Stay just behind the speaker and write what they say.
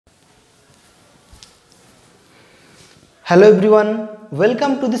Hello everyone,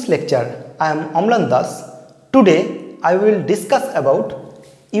 welcome to this lecture. I am Amlan Das. Today I will discuss about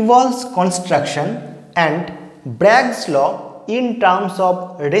Ewald's construction and Bragg's law in terms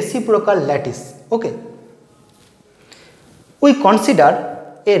of reciprocal lattice. Okay. We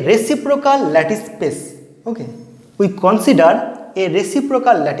consider a reciprocal lattice space. Okay. We consider a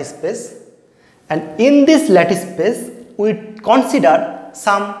reciprocal lattice space, and in this lattice space we consider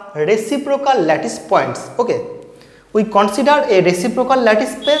some reciprocal lattice points. Okay. We consider a reciprocal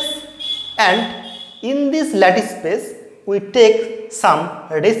lattice space, and in this lattice space we take some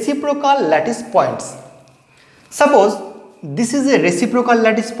reciprocal lattice points. Suppose this is a reciprocal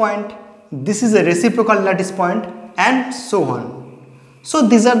lattice point, this is a reciprocal lattice point, and so on. So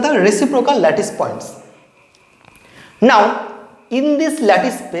these are the reciprocal lattice points. Now in this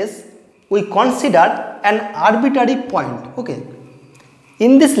lattice space we consider an arbitrary point. Okay.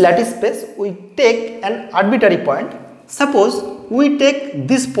 In this lattice space we take an arbitrary point. Suppose we take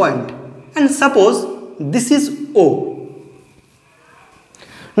this point and suppose this is O.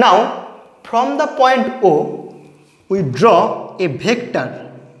 Now from the point O we draw a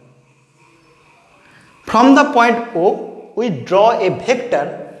vector. From the point O we draw a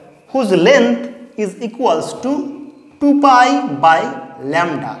vector whose length is equals to 2 pi by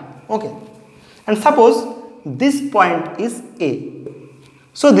lambda. Okay. And suppose this point is A.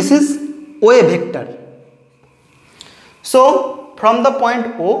 So this is OA vector. So from the point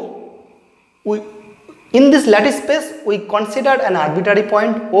O, in this lattice space we considered an arbitrary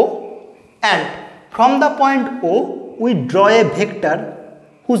point O, and from the point O we draw a vector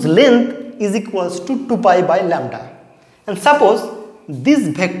whose length is equals to 2 pi by lambda. And suppose this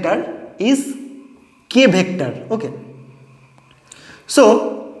vector is K vector. Okay.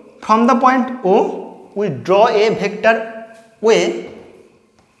 So from the point O we draw a vector OA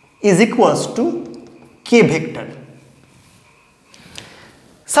is equals to K vector.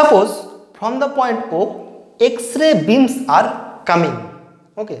 Suppose from the point O X-ray beams are coming.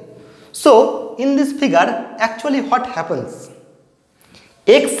 Okay. So in this figure actually what happens?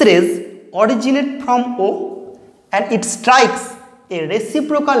 X-rays originate from O and it strikes a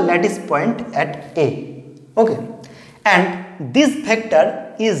reciprocal lattice point at A. Okay. And this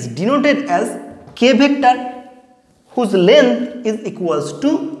vector is denoted as K vector whose length is equals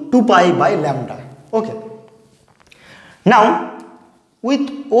to 2 pi by lambda. Okay. Now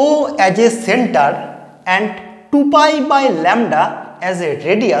with O as a center and 2 pi by lambda as a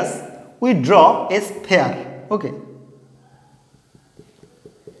radius, we draw a sphere. Okay.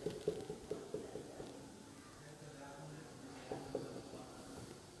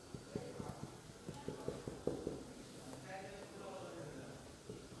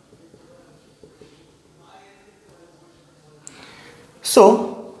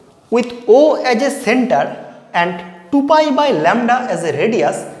 So with O as a center and 2 pi by lambda as a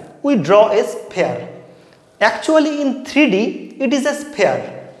radius, we draw a sphere. Actually in 3D it is a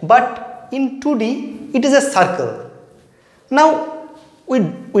sphere, but in 2D it is a circle. Now we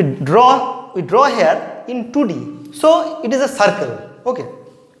draw here in 2D, so it is a circle. Okay.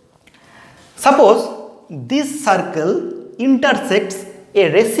 Suppose this circle intersects a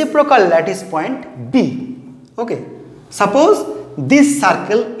reciprocal lattice point B. Okay. Suppose this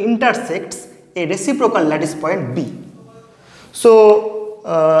circle intersects a reciprocal lattice point B.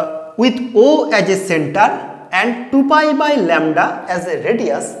 So with O as a center and 2 pi by lambda as a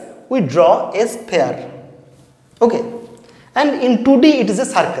radius, we draw a sphere. Okay. And in 2D it is a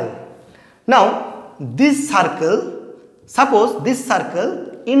circle. Now this circle, suppose this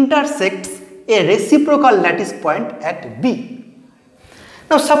circle intersects a reciprocal lattice point at B.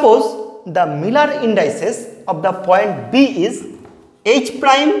 Now suppose the Miller indices of the point B is H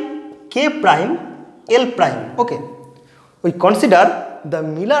prime, K prime, L prime. Okay. We consider the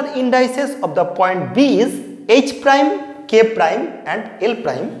Miller indices of the point B is H prime, K prime and L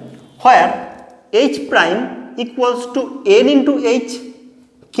prime, where H prime equals to N into H,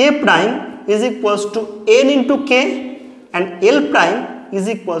 K prime is equals to N into K and L prime is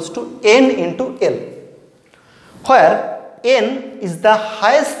equals to N into L, where N is the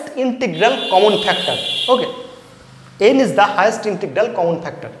highest integral common factor. Okay. N is the highest integral common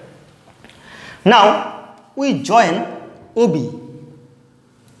factor. Now we join OB.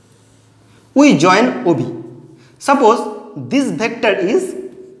 We join OB. Suppose this vector is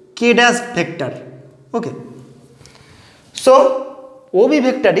K dash vector. Okay. So OB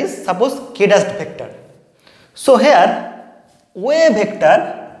vector is suppose K dash vector. So here OA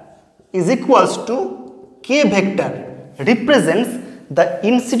vector is equals to K vector represents the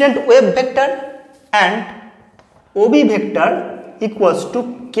incident wave vector, and OB vector equals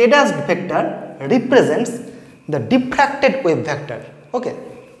to K dash vector represents the diffracted wave vector. Okay,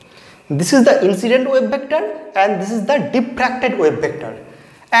 this is the incident wave vector and this is the diffracted wave vector,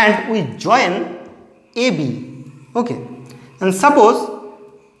 and we join AB. Okay, and suppose,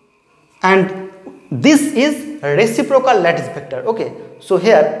 and this is reciprocal lattice vector. Okay, so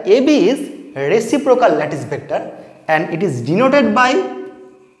here AB is reciprocal lattice vector and it is denoted by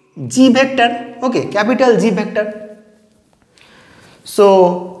G vector. Okay, capital G vector.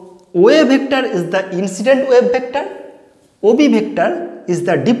 So OA vector is the incident wave vector, OB vector is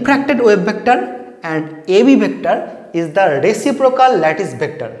the diffracted wave vector, and AB vector is the reciprocal lattice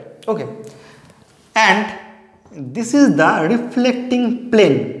vector. Okay, and this is the reflecting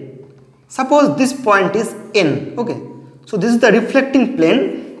plane. Suppose this point is N. Okay, so this is the reflecting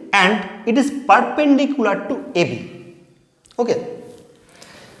plane and it is perpendicular to AB. Okay,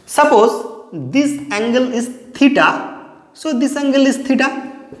 suppose this angle is theta, so this angle is theta.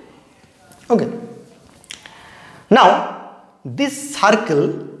 Okay, now this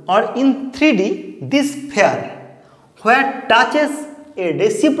circle, or in 3D this sphere where touches a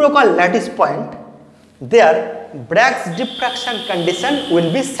reciprocal lattice point, there Bragg's diffraction condition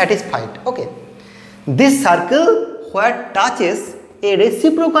will be satisfied. Okay, this circle where touches a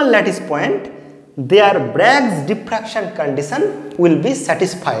reciprocal lattice point, their Bragg's diffraction condition will be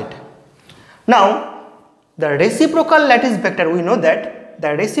satisfied. Now the reciprocal lattice vector, we know that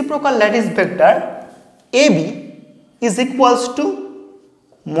the reciprocal lattice vector AB is equals to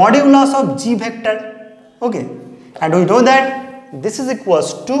modulus of G vector. Okay, and we know that this is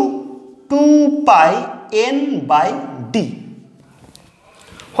equals to 2 pi n by d,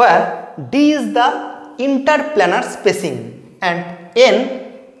 where d is the interplanar spacing and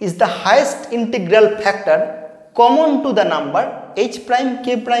n is the highest integral factor common to the number h prime,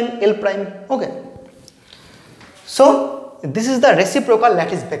 k prime, l prime. Okay, so this is the reciprocal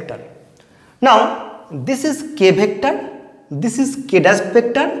lattice vector. Now this is k vector, this is k dash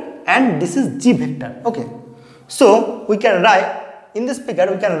vector, and this is g vector. Okay, so we can write in this figure,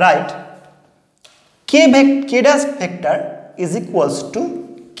 we can write k dash vector is equals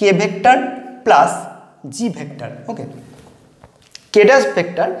to k vector plus g vector. Okay, k dash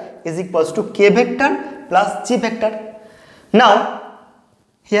vector is equals to k vector plus g vector. Now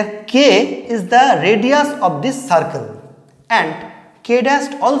here k is the radius of this circle and k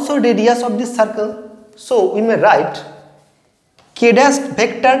dash also radius of this circle, so we may write k dash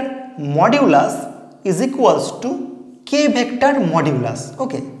vector modulus is equals to k vector modulus.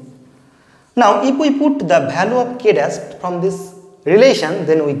 Okay, now if we put the value of k dash from this relation,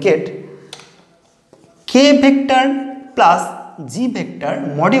 then we get k vector plus g vector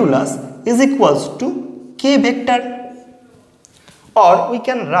modulus is equals to k vector, or we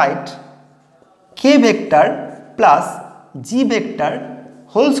can write k vector plus g vector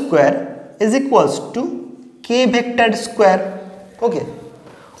whole square is equals to k vector square. Okay,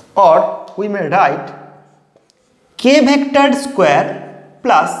 or we may write k vector square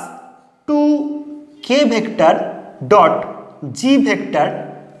plus 2k vector dot g vector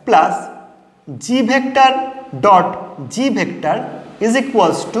plus g vector dot g vector is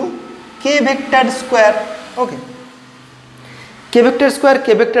equals to k vector square. Okay, k vector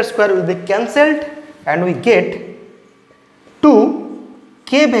square will be cancelled and we get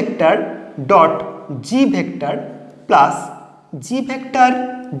 2k vector dot g vector plus g vector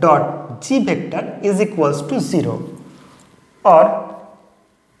dot g vector is equals to 0, or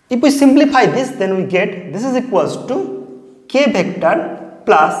if we simplify this, then we get this is equals to k vector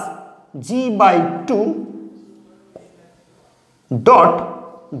plus g by 2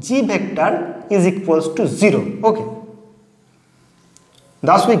 dot g vector is equals to 0. Okay,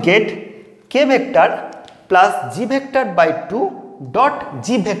 thus we get k vector plus g vector by 2 dot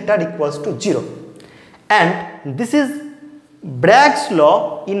g vector equals to 0, and this is Bragg's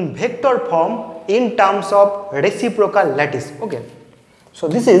law in vector form in terms of reciprocal lattice. Okay, so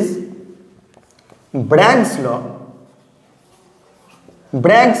this is Bragg's law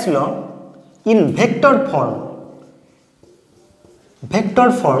in vector form.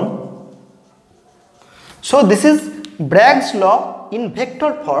 So this is Bragg's law in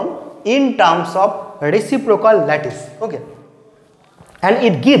vector form in terms of reciprocal lattice. Okay, and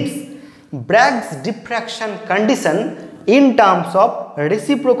it gives Bragg's diffraction condition in terms of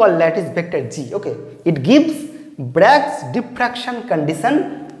reciprocal lattice vector G. Okay, it gives Bragg's diffraction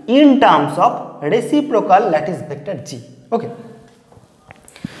condition in terms of reciprocal lattice vector G. Okay,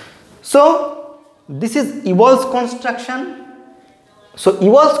 so this is Ewald's construction. So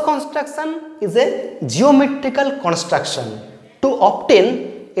Ewald's construction is a geometrical construction to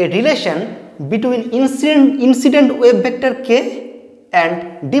obtain a relation between incident wave vector k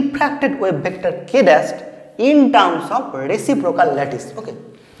and diffracted wave vector k dash in terms of reciprocal lattice. Okay.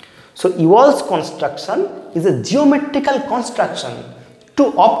 So Ewald's construction is a geometrical construction to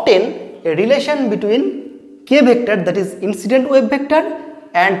obtain a relation between k vector, that is incident wave vector,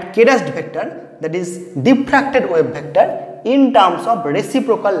 and k dash vector, that is diffracted wave vector, in terms of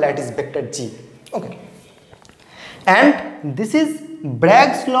reciprocal lattice vector G. Okay. And this is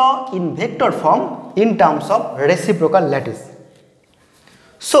Bragg's law in vector form in terms of reciprocal lattice.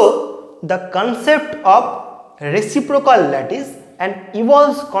 So the concept of reciprocal lattice and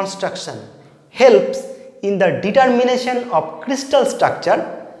Ewald's construction helps in the determination of crystal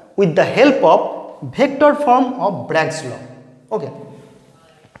structure with the help of vector form of Bragg's law. Okay.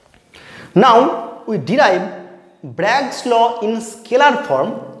 Now we derive Bragg's law in scalar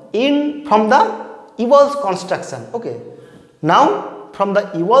form from the Ewald's construction. Okay. Now from the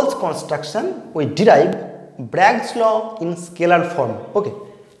Ewald's construction we derive Bragg's law in scalar form. Okay.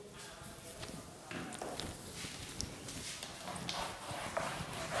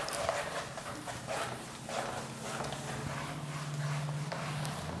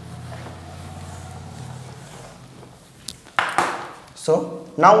 So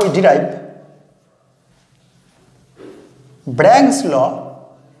now we derive Bragg's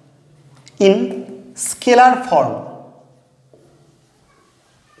law in scalar form.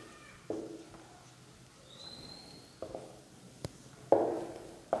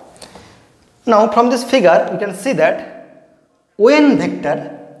 Now from this figure you can see that ON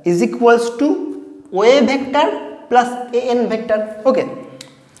vector is equals to OA vector plus AN vector. Okay.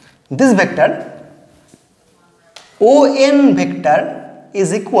 This vector ON vector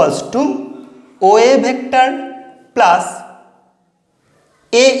is equals to OA vector plus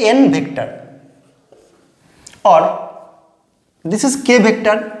AN vector, or this is K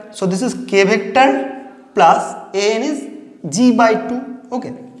vector, so this is K vector plus AN is G by 2.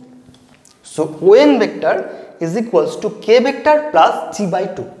 Okay. So ON vector is equals to K vector plus G by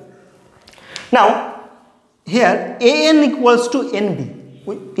 2. Now here AN equals to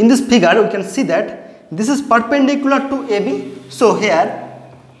NB. In this figure we can see that this is perpendicular to AB. So here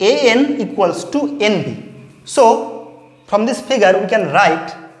AN equals to NB. So from this figure we can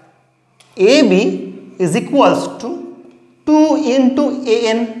write AB is equals to 2 into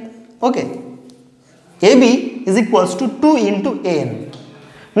AN. Okay. AB is equals to 2 into AN.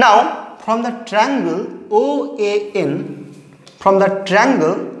 Now from the triangle OAN,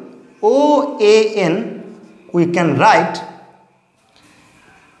 we can write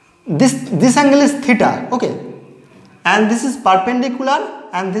this angle is theta. Okay. And this is perpendicular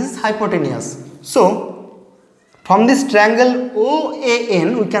and this is hypotenuse. So from this triangle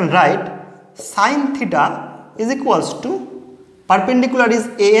OAN we can write sin theta is equals to perpendicular is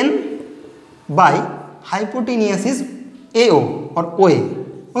AN by hypotenuse is AO or OA.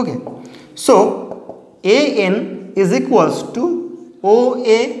 Okay. So AN is equals to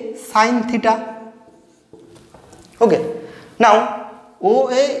OA sin theta. Okay. Now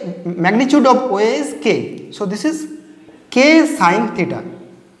OA, magnitude of OA is K. So this is K sin theta.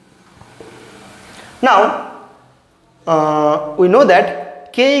 Now we know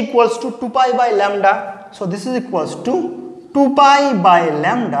that K equals to 2 pi by lambda. So this is equals to 2 pi by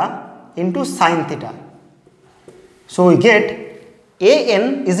lambda into sin theta. So we get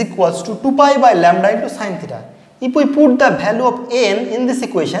AN is equals to 2 pi by lambda into sin theta. If we put the value of AN in this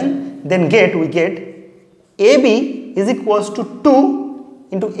equation, then we get AB is equals to 2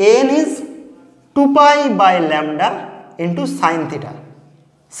 into AN is 2 pi by lambda into sin theta.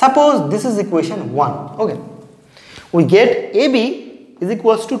 Suppose this is equation 1. Okay. We get AB is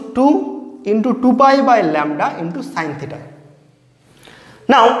equals to 2 into 2 pi by lambda into sin theta.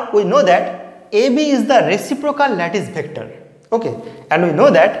 Now we know that AB is the reciprocal lattice vector. Okay. And we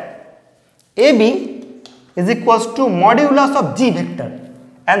know that AB is equals to modulus of G vector,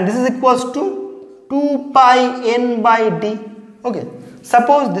 and this is equals to 2 pi n by d. Okay.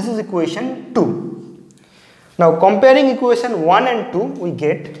 Suppose this is equation 2. Now comparing equation 1 and 2, we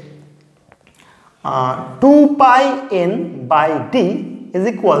get 2 pi n by d is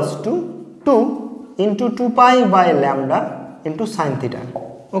equals to 2 into 2 pi by lambda into sin theta.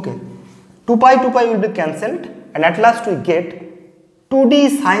 Okay. 2 pi will be cancelled, and at last we get 2d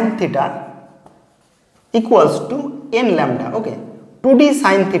sin theta equals to n lambda. Okay. 2d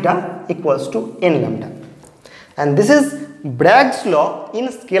sin theta equals to n lambda. And this is Bragg's law in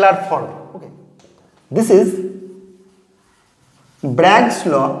scalar form. Okay. This is Bragg's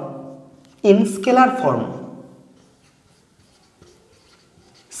law in scalar form.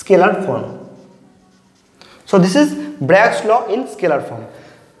 So this is Bragg's law in scalar form.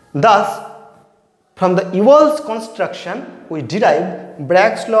 Thus, from the Ewald's construction, we derive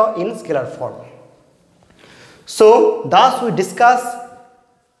Bragg's law in scalar form. So thus we discuss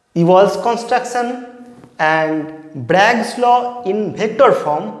Ewald's construction and Bragg's law in vector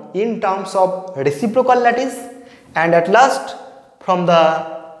form in terms of reciprocal lattice, and at last from the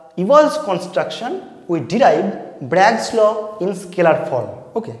Ewald's construction we derive Bragg's law in scalar form.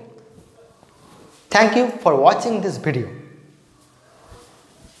 Okay. Thank you for watching this video.